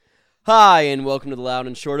Hi, and welcome to the Loud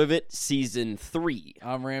and Short of It, Season 3.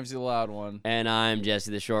 I'm Ramsey the Loud One. And I'm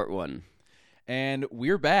Jesse the Short One. And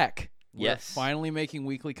we're back. Yes. We're finally making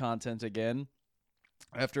weekly content again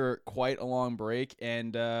after quite a long break,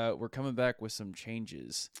 and we're coming back with some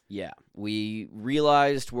changes. Yeah, we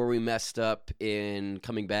realized where we messed up in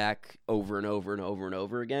coming back over and over and over and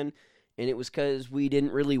over again, and it was because we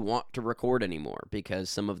didn't really want to record anymore because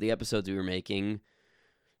some of the episodes we were making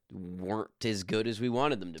weren't as good as we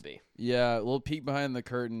wanted them to be. Yeah, a little peek behind the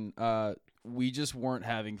curtain. We just weren't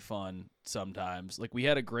having fun sometimes. Like, we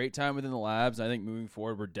had a great time within the labs. I think moving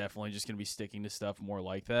forward, we're definitely just going to be sticking to stuff more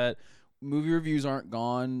like that. Movie reviews aren't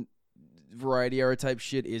gone. Variety hour type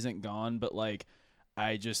shit isn't gone, but, like,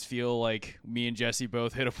 I just feel like me and Jesse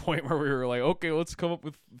both hit a point where we were like, okay, let's come up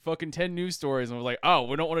with fucking 10 news stories. And we're like, oh,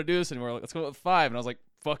 we don't want to do this anymore. Like, let's come up with 5. And I was like,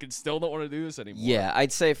 fucking still don't want to do this anymore. Yeah,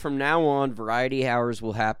 I'd say from now on, variety hours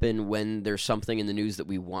will happen when there's something in the news that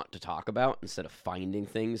we want to talk about instead of finding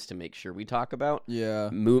things to make sure we talk about.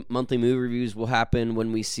 Yeah. Monthly movie reviews will happen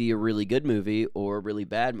when we see a really good movie or a really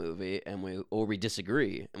bad movie, and we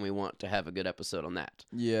disagree, and we want to have a good episode on that.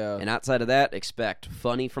 Yeah. And outside of that, expect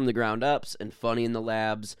funny from the ground ups and funny in the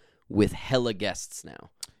labs with hella guests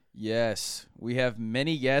now. Yes, we have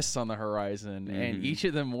many guests on the horizon, and each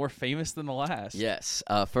of them more famous than the last. Yes.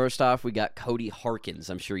 First off, we got Cody Harkins.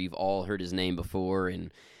 I'm sure you've all heard his name before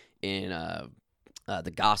in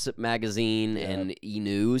the Gossip magazine and E!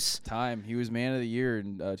 News. Time. He was Man of the Year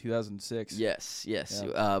in 2006. Yes. Yeah.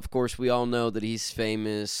 Of course, we all know that he's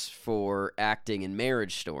famous for acting in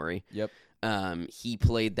Marriage Story. Yep. He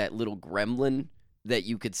played that little gremlin that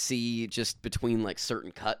you could see just between like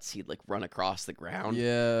certain cuts. He'd like run across the ground.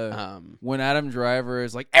 Yeah. When Adam Driver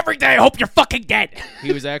is like, every day I hope you're fucking dead.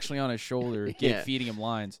 He was actually on his shoulder, feeding him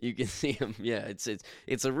lines. You can see him. Yeah, it's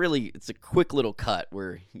a quick little cut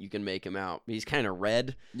where you can make him out. He's kind of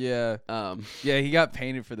red. Yeah. Yeah, he got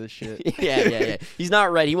painted for this shit. Yeah. He's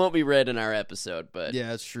not red. He won't be red in our episode, but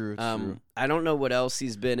yeah, it's true. It's true. I don't know what else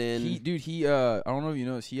he's been in. He I don't know if you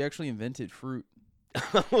noticed, he actually invented fruit.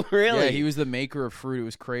 Oh, really? Yeah, he was the maker of fruit. It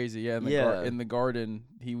was crazy. Yeah, in the garden,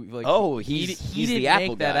 he like. Oh, he's didn't the apple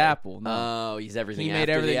make guy. that apple. No. Oh, he's everything. He made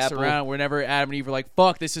after everything the apple. surround. Whenever Adam and Eve were like,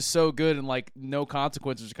 "Fuck, this is so good," and like no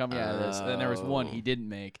consequences are coming out of this. And then there was one he didn't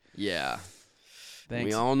make. Yeah. Thanks.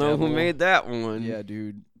 We all know devil. who made that one. Yeah,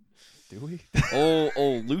 dude. Do we?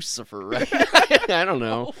 old Lucifer, right? I don't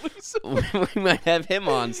know. We might have him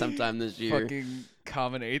on sometime this year. Fucking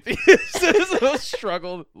common atheist.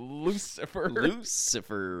 Struggled Lucifer.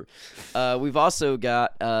 We've also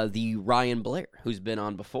got the Ryan Blair, who's been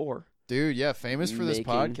on before. Dude, yeah, famous for this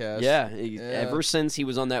podcast. Yeah, ever since he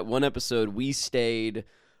was on that one episode, we stayed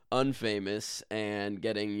unfamous and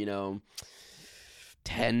getting,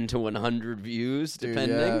 10 to 100 views,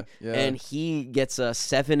 depending. Dude, yeah. And he gets a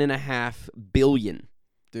 7.5 billion.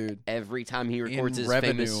 Dude. Every time he records his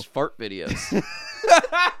revenue. famous fart videos.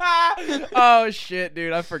 Oh, shit,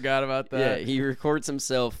 dude. I forgot about that. Yeah, he records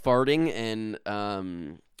himself farting, and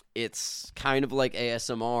it's kind of like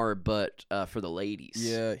ASMR, but for the ladies.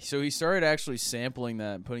 Yeah, so he started actually sampling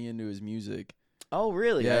that and putting it into his music. Oh,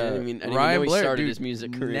 really? Yeah. I didn't even Ryan know he Blair, started dude, his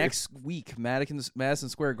music career. Next week, Madison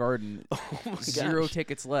Square Garden. Oh, my Zero gosh.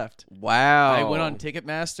 tickets left. Wow. I went on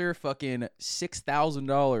Ticketmaster, fucking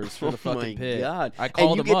 $6,000 for the fucking pit. Oh, my God. I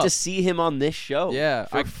called and him you get up. to see him on this show Yeah,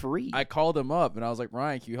 for free. I called him up, and I was like,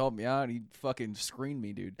 Ryan, can you help me out? And he fucking screened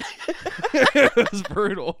me, dude. It was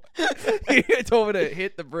brutal. He told me to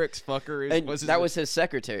hit the bricks, fucker. And that was his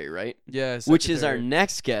secretary, right? Yeah, Which is our secretary.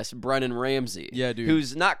 next guest, Brennan Ramsey. Yeah, dude.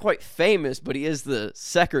 Who's not quite famous, but he is the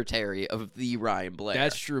secretary of the Ryan Blair.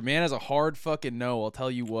 That's true. Man has a hard fucking no, I'll tell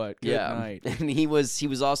you what. Good night. And he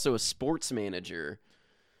was also a sports manager.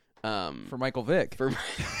 For Michael Vick.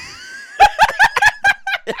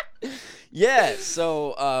 Yeah,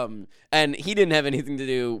 so and he didn't have anything to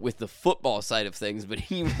do with the football side of things, but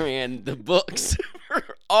he ran the books for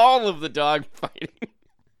all of the dog fighting.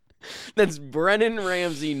 That's Brennan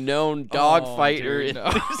Ramsey, known dog fighter. Dude, no.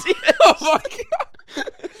 enthusiast. Oh my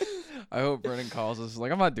god. I hope Brennan calls us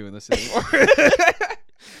like, I'm not doing this anymore.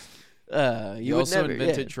 He also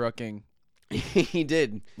invented trucking. He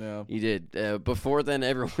did. Yeah. He did. Before then,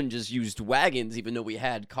 everyone just used wagons, even though we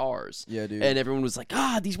had cars. Yeah, dude. And everyone was like,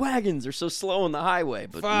 these wagons are so slow on the highway.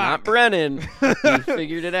 But Fuck. not Brennan. He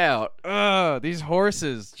figured it out. These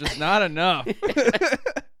horses, just not enough.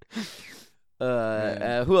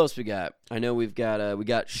 Who else we got? I know we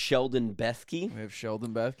got Sheldon Bethke. We have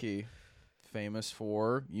Sheldon Bethke, famous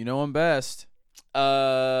for, you know him best.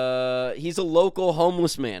 He's a local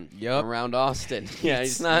homeless man Yup. around Austin. Yeah,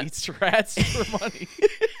 he's not. Eats rats for money.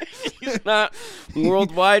 He's not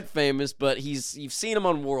worldwide famous, but you've seen him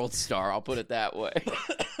on World Star. I'll put it that way.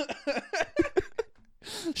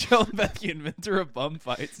 Sheldon Becky, inventor of bum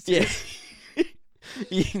fights. Yeah.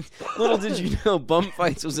 Little did you know, bum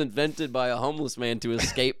fights was invented by a homeless man to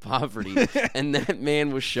escape poverty, and that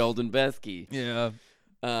man was Sheldon Bethke. Yeah.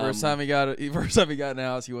 First time he got in the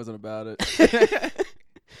house, he wasn't about it.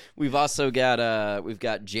 We've also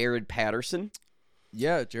got Jared Patterson.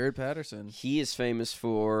 Yeah, Jared Patterson. He is famous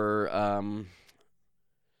for Are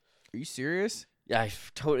you serious? Yeah,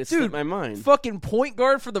 it slipped my mind. Fucking point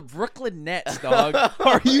guard for the Brooklyn Nets, dog.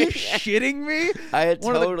 Are you shitting me? I had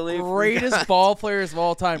One totally of the greatest forgot. ball players of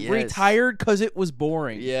all time. Yes. Retired because it was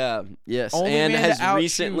boring. Yeah, yes, Only and man to has outshoot.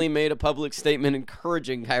 recently made a public statement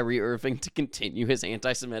encouraging Kyrie Irving to continue his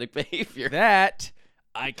anti-Semitic behavior. That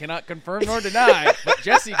I cannot confirm nor deny, but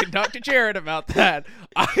Jesse can talk to Jared about that.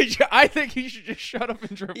 I think he should just shut up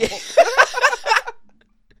and dribble.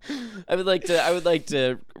 I would like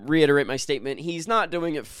to reiterate my statement. He's not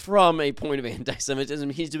doing it from a point of anti-Semitism.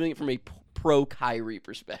 He's doing it from a pro Kyrie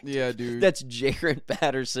perspective. Yeah, dude. That's Jared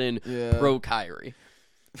Patterson, pro Kyrie.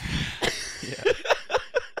 Yeah.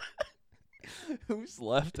 Who's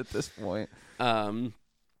left at this point?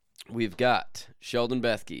 We've got Sheldon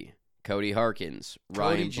Bethke, Cody Harkins,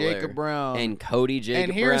 Ryan Blair, Jacob Brown, and Cody Jacob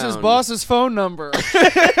And here's Brown. his boss's phone number.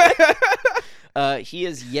 He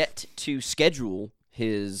has yet to schedule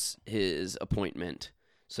his appointment,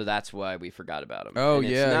 so that's why we forgot about him. Oh, and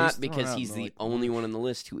yeah, it's not he's because thrown out he's in the like only one on the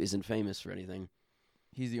list who isn't famous for anything.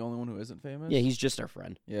 He's the only one who isn't famous? Yeah, he's just our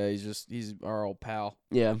friend. Yeah, he's our old pal.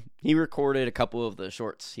 Yeah, he recorded a couple of the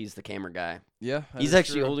shorts. He's the camera guy. Yeah. that He's is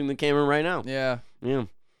actually true. holding the camera right now. Yeah. Yeah.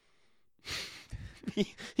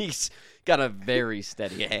 He's got a very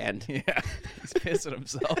steady hand. Yeah. He's pissing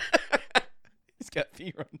himself. He's got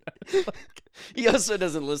feet run down. He also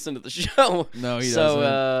doesn't listen to the show. No, he so,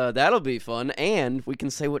 doesn't. that'll be fun, and we can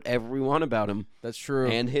say whatever we want about him. That's true.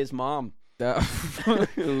 And his mom, That-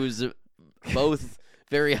 who's both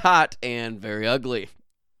very hot and very ugly.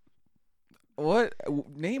 What?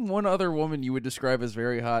 Name one other woman you would describe as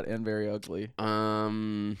very hot and very ugly.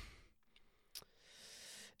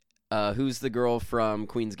 Who's the girl from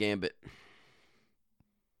Queen's Gambit?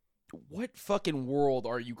 What fucking world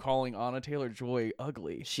are you calling Anna Taylor-Joy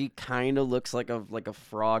ugly? She kind of looks like a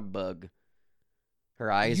frog bug. Her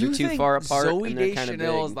eyes You are too think far apart, Zoe and they're Deschanel kind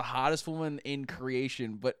of big. is the hottest woman in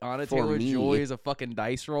creation, but Anna For Taylor-Joy me. is a fucking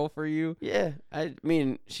dice roll for you? Yeah, I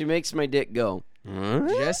mean, she makes my dick go. Huh?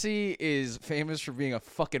 Jesse is famous for being a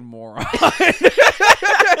fucking moron.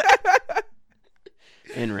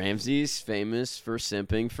 And Ramsey's famous for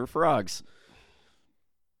simping for frogs.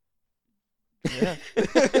 Yeah.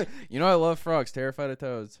 You know I love frogs, terrified of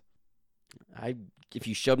toads. If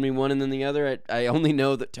you shoved me one and then the other, I only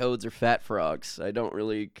know that toads are fat frogs. I don't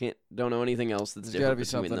know anything else that's There's got to different be between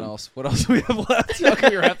something them. else. What else do we have left? How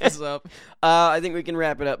can you wrap this up? I think we can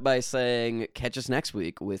wrap it up by saying catch us next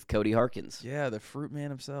week with Cody Harkins, Yeah, the fruit man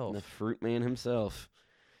himself. the fruit man himself.